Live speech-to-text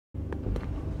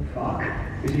Fuck.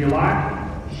 Is he alive?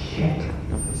 Shit.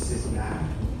 This is bad.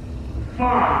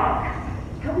 Fuck!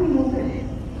 Help me move it.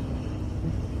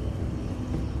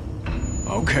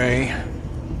 Okay.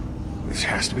 This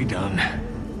has to be done.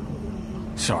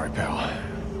 Sorry, pal.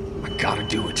 I gotta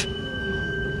do it.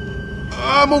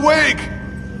 I'm awake!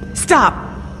 Stop!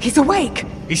 He's awake!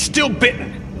 He's still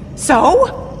bitten.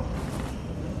 So?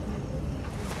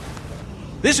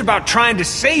 This is about trying to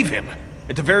save him.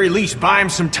 At the very least, buy him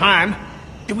some time.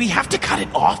 Do we have to cut it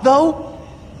off, though?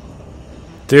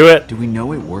 Do it. Do we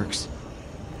know it works?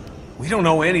 We don't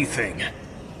know anything.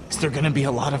 Is there gonna be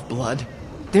a lot of blood?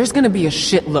 There's gonna be a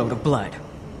shitload of blood.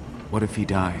 What if he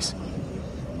dies?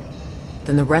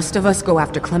 Then the rest of us go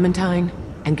after Clementine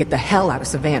and get the hell out of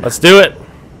Savannah. Let's do it.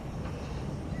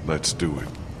 Let's do it.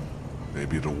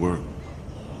 Maybe it'll work.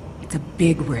 It's a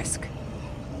big risk.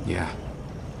 Yeah.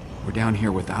 We're down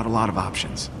here without a lot of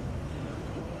options.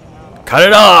 Cut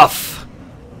it off.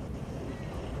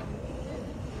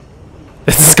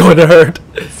 This is going to hurt.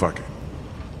 Fuck it.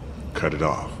 Cut it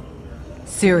off.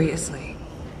 Seriously.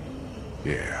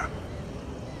 Yeah.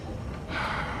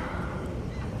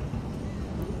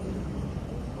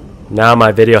 Now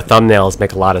my video thumbnails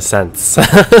make a lot of sense.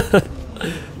 It'll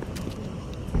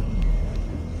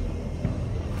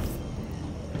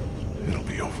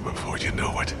be over before you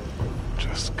know it.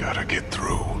 Just gotta get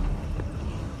through.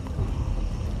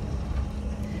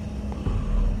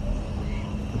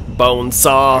 Bone It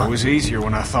saw. was easier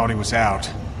when I thought he was out.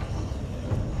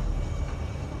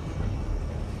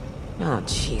 Oh,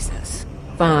 Jesus.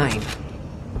 Fine.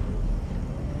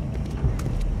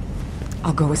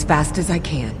 I'll go as fast as I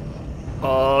can.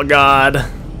 Oh God.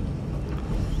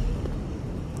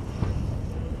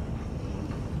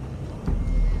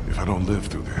 If I don't live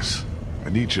through this, I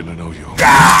need you to know you'll...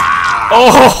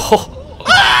 Oh.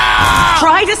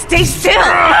 Try to stay still!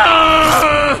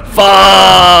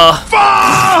 Fa.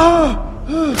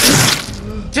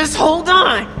 Just hold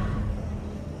on!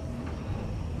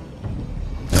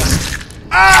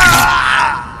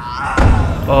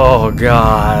 Oh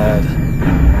God.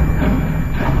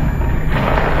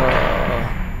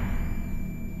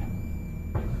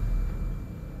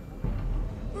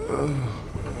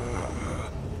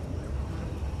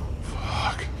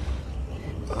 Fuck.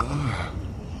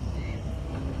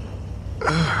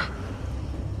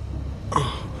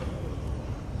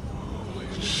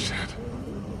 Holy shit.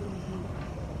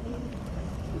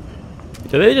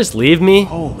 Did they just leave me?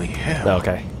 Holy hell.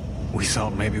 Okay. We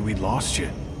thought maybe we'd lost you.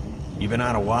 You've been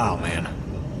out a while, man.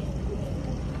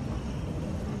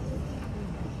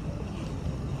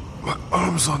 My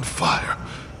arm's on fire.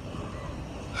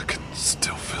 I can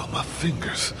still feel my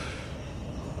fingers.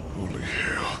 Holy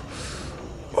hell.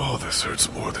 Oh, this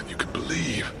hurts more than you can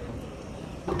believe.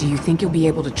 Do you think you'll be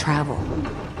able to travel?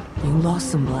 You lost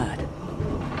some blood.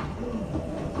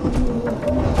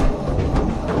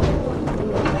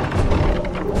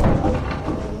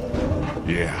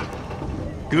 Yeah.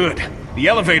 Good. The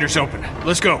elevator's open.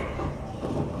 Let's go.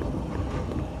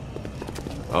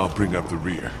 I'll bring up the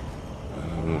rear. I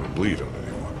don't want to bleed on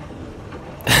anyone.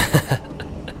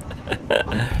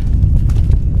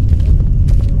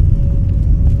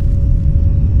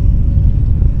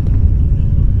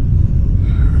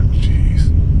 Jeez.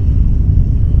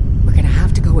 We're gonna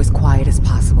have to go as quiet as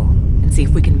possible and see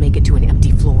if we can make it to an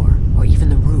empty floor or even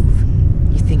the roof.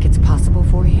 You think it's possible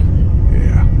for you?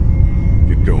 Yeah.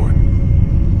 Get going.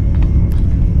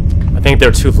 I think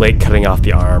they're too late cutting off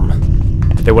the arm.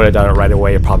 If they would have done it right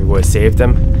away, it probably would have saved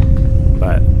them.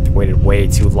 But they waited way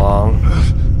too long.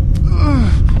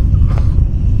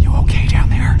 You okay down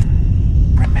there?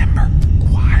 Remember,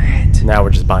 quiet. Now we're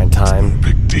just buying time.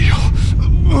 Big deal.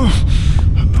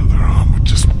 Another arm would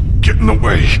just get in the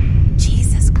way.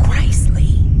 Jesus Christ,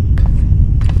 Lee.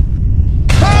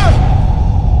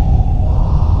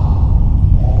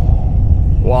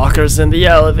 Walker's in the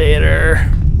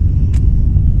elevator.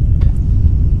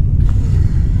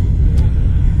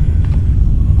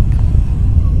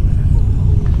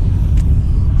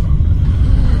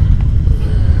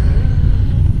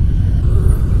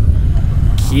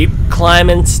 Keep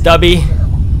climbing, Stubby.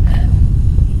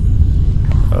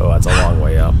 Oh, that's a long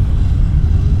way up.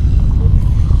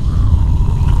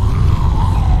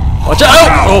 Watch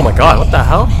out! Oh my God, what the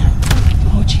hell?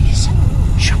 Oh, jeez.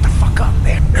 Shut the fuck up,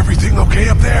 man. Everything okay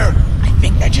up there? I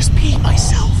think I just peed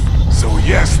myself. So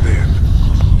yes then.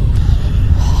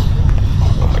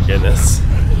 Oh my goodness.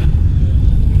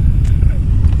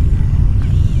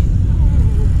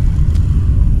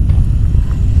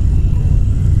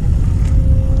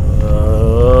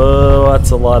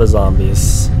 That's a lot of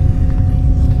zombies.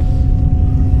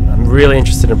 I'm really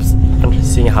interested in I'm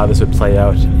just seeing how this would play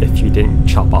out if you didn't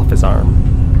chop off his arm.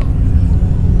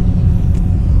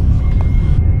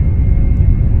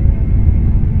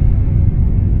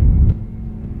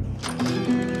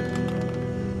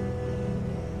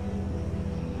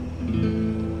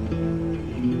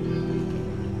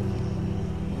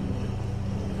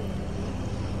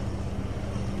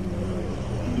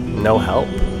 No help.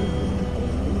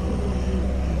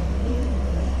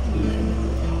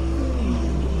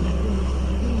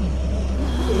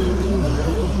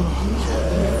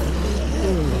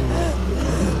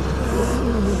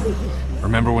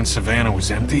 Remember when Savannah was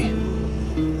empty?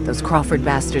 Those Crawford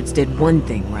bastards did one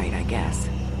thing right, I guess.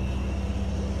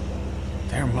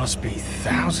 There must be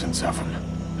thousands of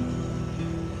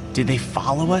them. Did they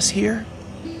follow us here?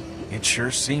 It sure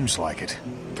seems like it.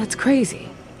 That's crazy.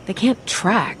 They can't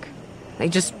track. They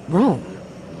just roam.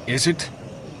 Is it?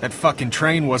 That fucking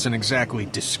train wasn't exactly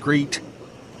discreet.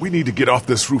 We need to get off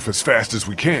this roof as fast as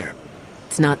we can.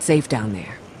 It's not safe down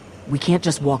there. We can't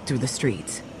just walk through the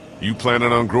streets. You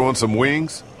planning on growing some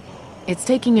wings? It's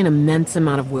taking an immense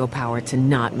amount of willpower to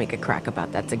not make a crack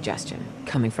about that suggestion,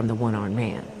 coming from the one-armed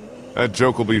man. That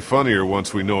joke will be funnier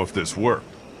once we know if this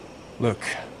worked. Look,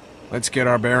 let's get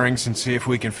our bearings and see if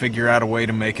we can figure out a way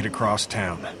to make it across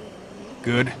town.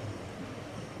 Good?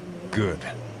 Good.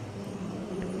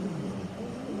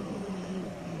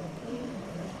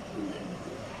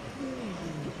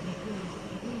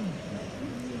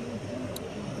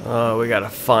 Oh, we gotta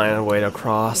find a way to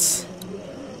cross.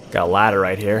 Got a ladder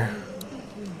right here.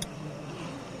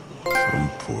 Some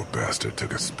poor bastard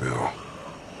took a spill.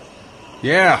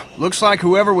 Yeah, looks like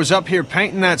whoever was up here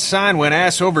painting that sign went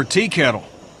ass over tea kettle.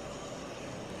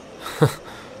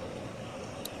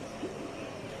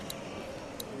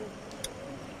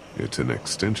 It's an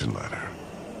extension ladder.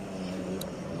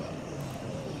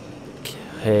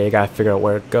 Okay, gotta figure out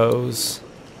where it goes.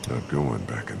 Not going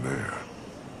back in there.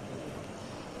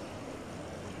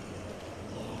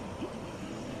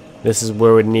 This is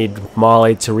where we need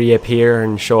Molly to reappear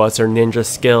and show us her ninja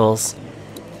skills.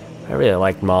 I really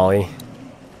liked Molly.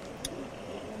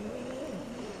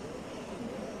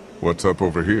 What's up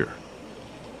over here?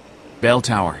 Bell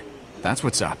tower. That's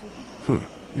what's up.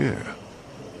 Yeah.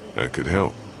 That could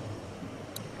help.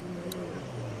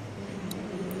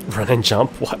 Run and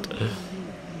jump? What?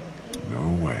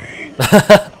 No way.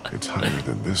 It's higher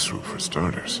than this roof for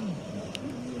starters.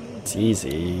 It's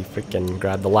easy. Freaking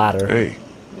grab the ladder. Hey.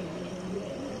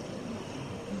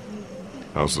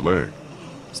 How's the leg?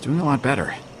 It's doing a lot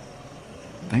better.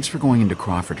 Thanks for going into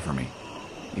Crawford for me,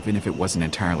 even if it wasn't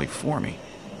entirely for me.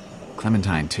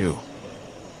 Clementine, too.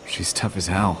 She's tough as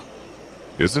hell.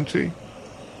 Isn't she?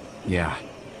 Yeah.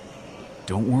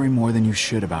 Don't worry more than you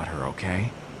should about her,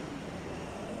 okay?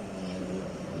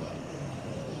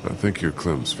 I think you're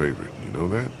Clem's favorite, you know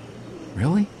that?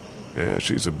 Really? Yeah,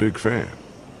 she's a big fan.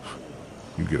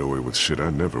 You get away with shit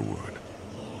I never would.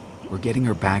 We're getting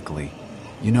her back, Lee.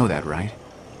 You know that, right?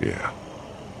 Yeah.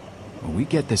 When we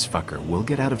get this fucker, we'll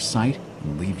get out of sight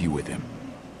and leave you with him.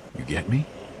 You get me?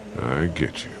 I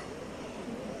get you.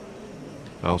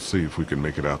 I'll see if we can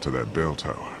make it out to that bell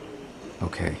tower.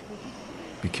 Okay.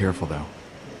 Be careful, though.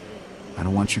 I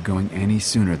don't want you going any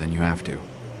sooner than you have to.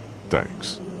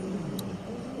 Thanks.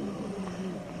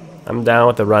 I'm down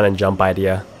with the run and jump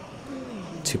idea,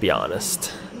 to be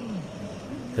honest.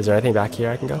 Is there anything back here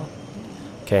I can go?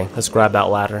 Okay, let's grab that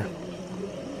ladder.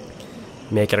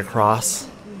 Make it across.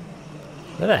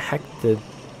 Where the heck did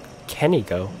Kenny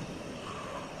go?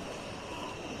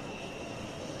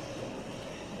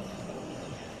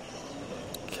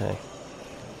 Okay.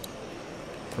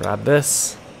 Grab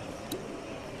this.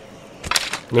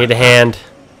 Need a hand.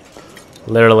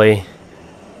 Literally.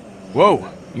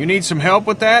 Whoa, you need some help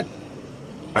with that?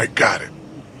 I got it.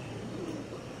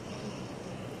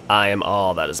 I am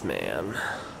all that is man.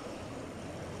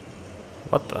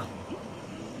 What the?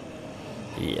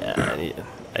 Yeah,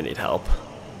 I need help.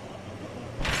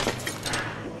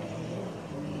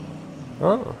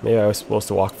 Oh, maybe I was supposed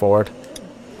to walk forward.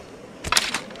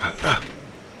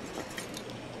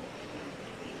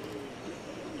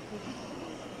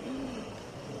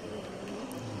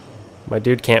 My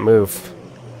dude can't move.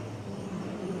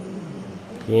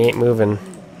 He ain't moving.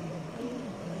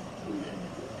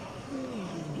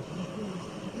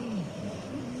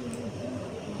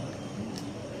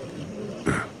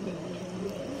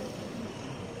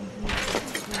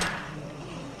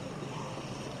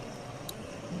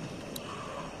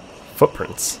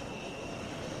 Footprints.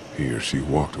 He or she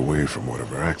walked away from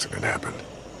whatever accident happened.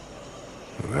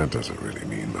 Well, that doesn't really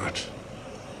mean much.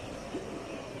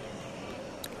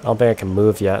 I don't think I can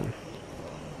move yet.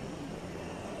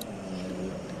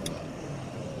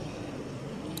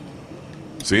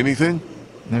 See anything?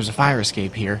 There's a fire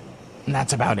escape here, and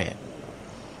that's about it.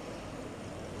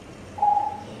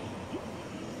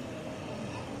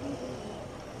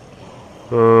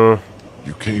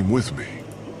 You came with me.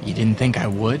 You didn't think I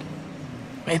would?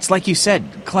 It's like you said,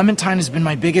 Clementine has been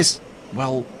my biggest,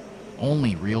 well,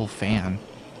 only real fan.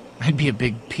 I'd be a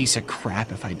big piece of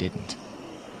crap if I didn't.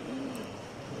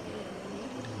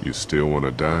 You still want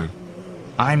to die?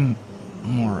 I'm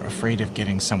more afraid of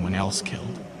getting someone else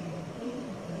killed.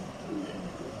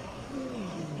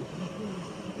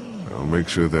 I'll make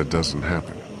sure that doesn't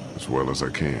happen as well as I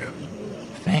can.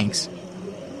 Thanks.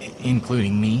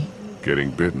 Including me?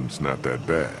 Getting bitten's not that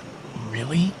bad.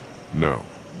 Really? No,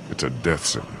 it's a death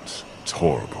sentence. It's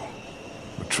horrible.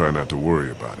 But try not to worry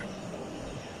about it.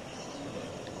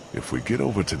 If we get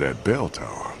over to that bell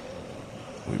tower,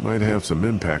 we might have some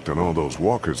impact on all those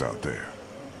walkers out there.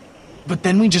 But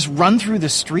then we just run through the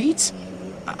streets?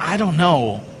 I don't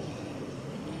know.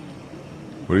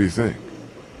 What do you think?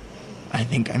 I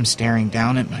think I'm staring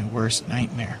down at my worst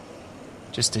nightmare.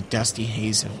 Just a dusty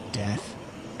haze of death.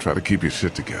 Try to keep your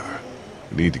shit together.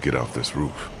 We need to get off this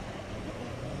roof.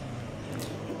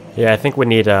 Yeah, I think we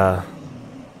need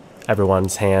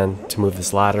everyone's hand to move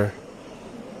this ladder.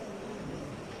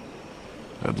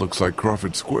 That looks like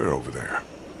Crawford Square over there.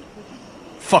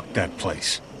 Fuck that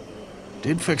place.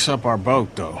 Did fix up our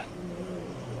boat, though.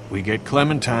 We get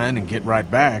Clementine and get right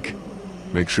back.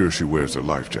 Make sure she wears her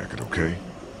life jacket, okay?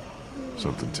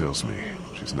 Something tells me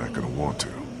she's not gonna want to.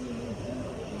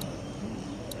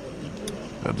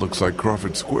 That looks like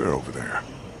Crawford Square over there.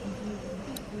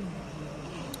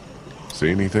 See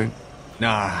anything?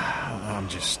 Nah, I'm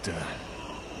just,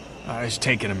 it's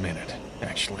taking a minute,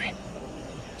 actually.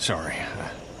 Sorry,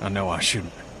 I know I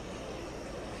shouldn't.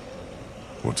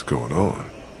 What's going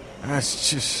on? That's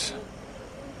just...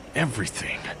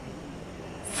 everything.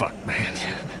 Fuck, man.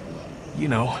 You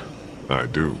know, I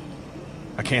do.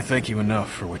 I can't thank you enough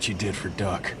for what you did for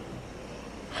Duck.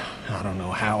 I don't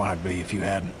know how I'd be if you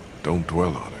hadn't. Don't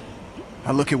dwell on it.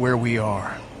 I look at where we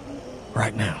are,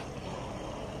 right now.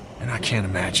 And I can't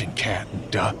imagine Cat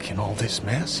and Duck in all this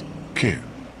mess. Can't.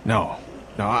 No,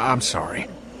 I'm sorry.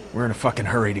 We're in a fucking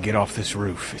hurry to get off this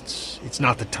roof. It's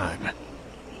not the time.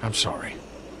 I'm sorry.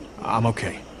 I'm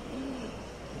okay.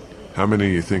 How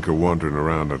many you think are wandering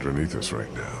around underneath us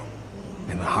right now?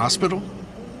 In the hospital?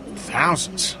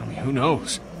 Thousands. I mean, who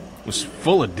knows? It was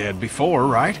full of dead before,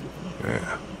 right?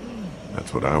 Yeah,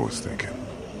 that's what I was thinking.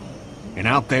 And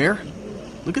out there?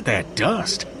 Look at that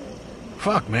dust.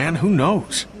 Fuck, man, who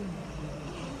knows?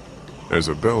 There's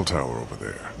a bell tower over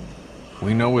there.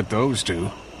 We know what those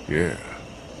do. Yeah.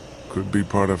 Could be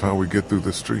part of how we get through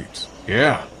the streets.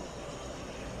 Yeah.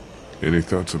 Any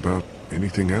thoughts about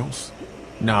anything else?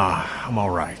 Nah, I'm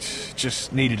alright.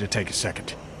 Just needed to take a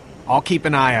second. I'll keep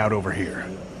an eye out over here.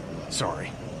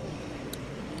 Sorry.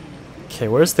 Okay,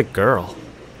 where's the girl?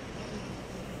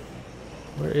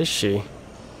 Where is she?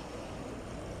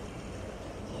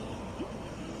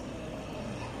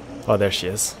 Oh, there she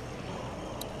is.